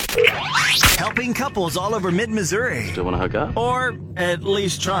helping couples all over mid-Missouri. Still want to hook up? Or at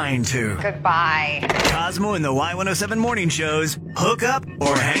least trying to. Goodbye. Cosmo and the Y107 Morning Show's Hook Up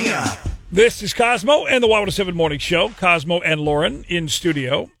or Hang Up. This is Cosmo and the Y107 Morning Show. Cosmo and Lauren in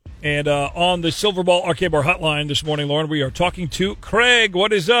studio. And on the Silver Ball Arcade Bar hotline this morning, Lauren, we are talking to Craig.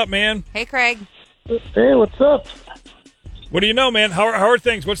 What is up, man? Hey, Craig. Hey, what's up? What do you know, man? How are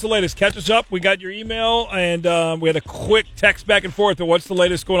things? What's the latest? Catch us up. We got your email, and we had a quick text back and forth. But what's the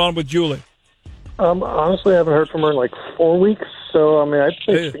latest going on with Julie? Honestly, I haven't heard from her in like 4 weeks, so I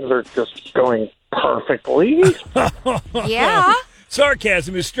think things are just going perfectly. Yeah.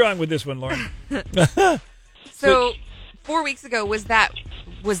 Sarcasm is strong with this one, Lauren. So 4 weeks ago, was that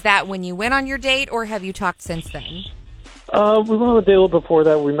when you went on your date, or have you talked since then? We went on a date a little before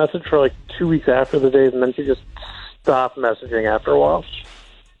that. We messaged for like 2 weeks after the date, and then she just stopped messaging after a while.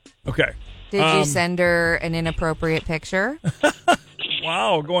 Okay. Did you send her an inappropriate picture?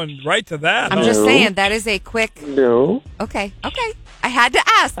 Wow, going right to that. I'm just saying, that is a quick... No. Okay. I had to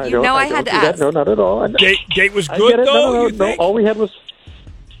ask. I had to ask. No, not at all. Date was good, though, no, you think? all we had was...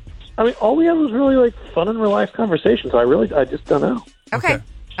 really like fun and relaxed conversations. I just don't know.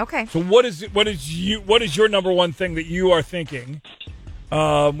 Okay. So what is your number one thing that you are thinking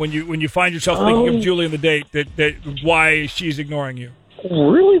when you find yourself thinking of Julie in the date that why she's ignoring you?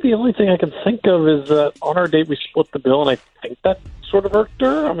 Really, the only thing I can think of is that on our date we split the bill, and I think that sort of irked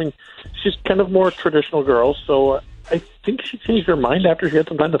her. I mean, she's kind of more a traditional girl, so I think she changed her mind after she had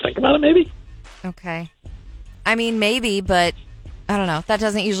some time to think about it, maybe. Okay. I mean, maybe, but I don't know. That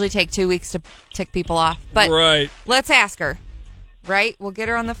doesn't usually take 2 weeks to tick people off. But right. Let's ask her. Right? We'll get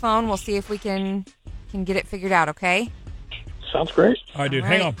her on the phone. We'll see if we can get it figured out, okay? Sounds great. All right, dude. All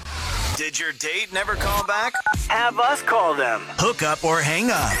right. Hang on. Did your date never call back? Have us call them. Hook Up or Hang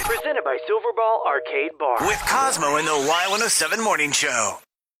Up. Presented by Silverball Arcade Bar. With Cosmo and the Y107 Morning Show.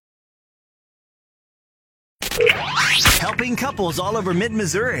 Helping couples all over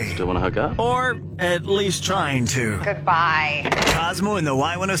mid-Missouri. Still want to hook up? Or at least trying to. Goodbye. Cosmo and the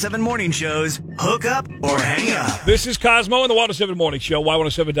Y107 Morning Show's Hook Up or Hang Up. This is Cosmo and the Y107 Morning Show,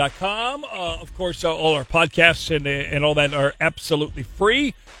 Y107.com. Of course, all our podcasts and all that are absolutely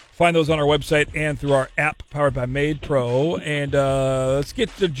free. Find those on our website and through our app powered by Made Pro. And let's get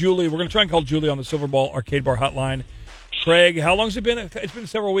to Julie. We're going to try and call Julie on the Silver Ball Arcade Bar hotline. Craig, how long has it been? It's been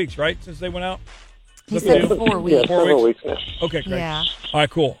several weeks, right, since they went out? He said 4 weeks. Yeah, 4 weeks now. Okay, Craig. Yeah. All right,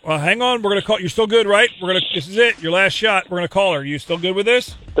 cool. Hang on. We're going to call. You're still good, right? This is it. Your last shot. We're going to call her. You still good with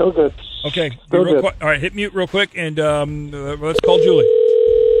this? Still good. Okay. Still good. All right, hit mute real quick, and let's call Julie.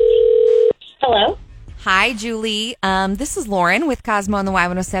 Hello? Hi, Julie. This is Lauren with Cosmo and the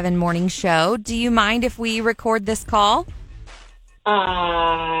Y107 Morning Show. Do you mind if we record this call?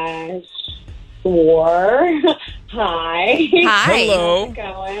 Sure. Hi. Hi. Hello. How's it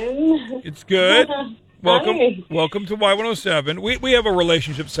going? It's good. Welcome. Hi. Welcome to Y107. We have a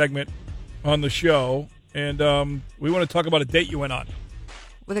relationship segment on the show, and we want to talk about a date you went on.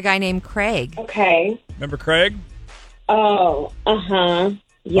 With a guy named Craig. Okay. Remember Craig? Oh, uh-huh.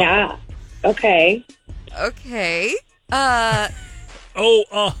 Yeah. Okay. Okay.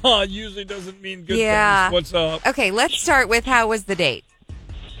 Usually doesn't mean good Yeah. things. What's up? Okay, let's start with how was the date?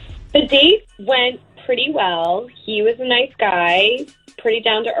 The date went pretty well. He was a nice guy, pretty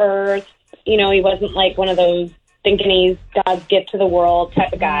down to earth. You know, he wasn't like one of those thinking he's God's gift to the world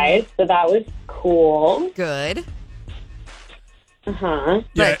type of guys. So that was cool. Good. Uh-huh.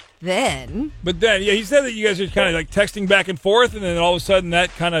 Yeah. But then, he said that you guys are kind of like texting back and forth, and then all of a sudden that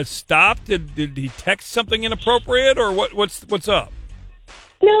kind of stopped. Did he text something inappropriate, or what's up?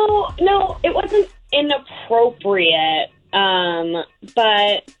 No, it wasn't inappropriate.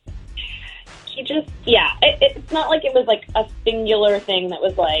 But he just, it's not like it was like a singular thing that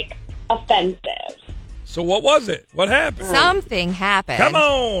was like offensive. So what was it? What happened? something happened. Come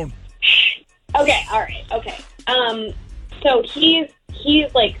on. Okay, all right, okay. So he's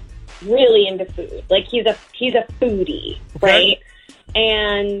like really into food. Like he's a foodie, Okay. right?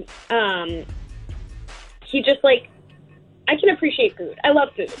 And he just like, I can appreciate food. I love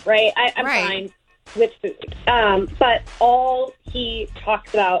food, right? I'm Right. fine with food. But all he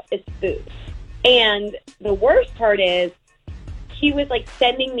talks about is food. And the worst part is he was like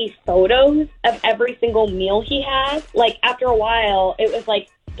sending me photos of every single meal he had. Like after a while, it was like,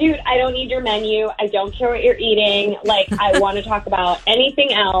 dude, I don't need your menu. I don't care what you're eating. Like, I want to talk about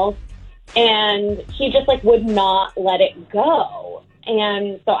anything else. And he just like would not let it go.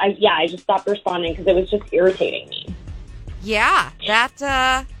 And so I just stopped responding because it was just irritating me. Yeah,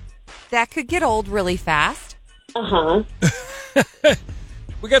 that could get old really fast. Uh-huh.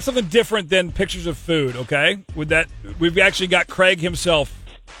 We got something different than pictures of food, okay? With that, we've actually got Craig himself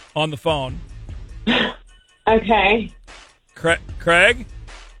on the phone. Okay. Craig?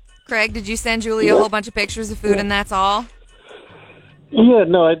 Craig, did you send Julie a whole bunch of pictures of food and that's all? Yeah,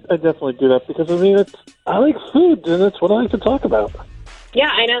 no, I definitely do that because, I mean, I like food, and that's what I like to talk about. Yeah,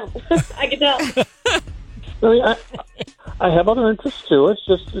 I know. I can tell. I mean, I have other interests, too. It's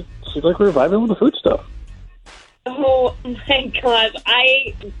just, it seems like we're vibing with the food stuff. Oh, my God.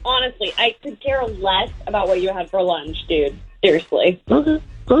 Honestly, I could care less about what you had for lunch, dude. Seriously. Okay.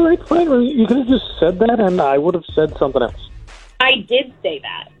 All right, fine. Well, you could have just said that, and I would have said something else. I did say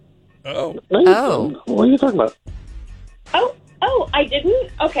that. Oh. No, you didn't. What are you talking about? Oh, I didn't?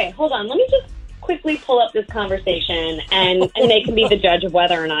 Okay, hold on. Let me just quickly pull up this conversation, and they can be the judge of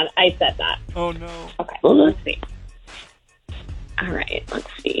whether or not I said that. Oh, no. Okay, let's see. All right, let's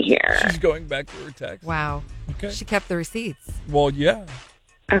see here. She's going back to her text. Wow. Okay. She kept the receipts. Well, yeah.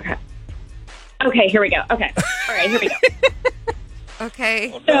 Okay, here we go. Okay. All right, here we go.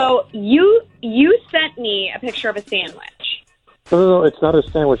 Okay. So you sent me a picture of a sandwich. No, it's not a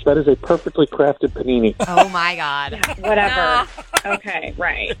sandwich. That is a perfectly crafted panini. Oh, my God. Whatever. Okay,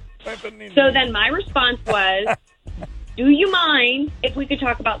 right. So then my response was, do you mind if we could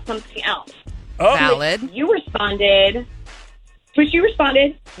talk about something else? Oh. Valid. You responded,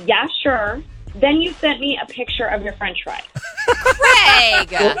 yeah, sure. Then you sent me a picture of your French fries. Craig!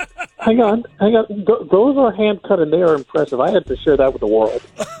 Hang on. Those are hand cut and they are impressive. I had to share that with the world.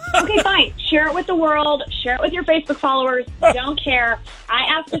 Okay, fine. Share it with the world. Share it with your Facebook followers. Don't care. I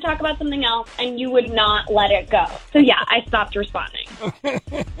asked to talk about something else, and you would not let it go. So, yeah, I stopped responding.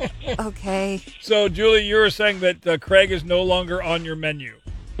 Okay. So, Julie, you were saying that Craig is no longer on your menu.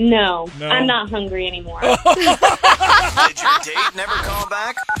 No, No. I'm not hungry anymore. Did your date never call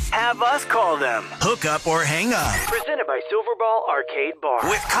back? Have us call them. Hook up or hang up. Presented by Silverball Arcade Bar.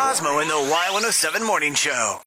 With Cosmo in the Y107 Morning Show.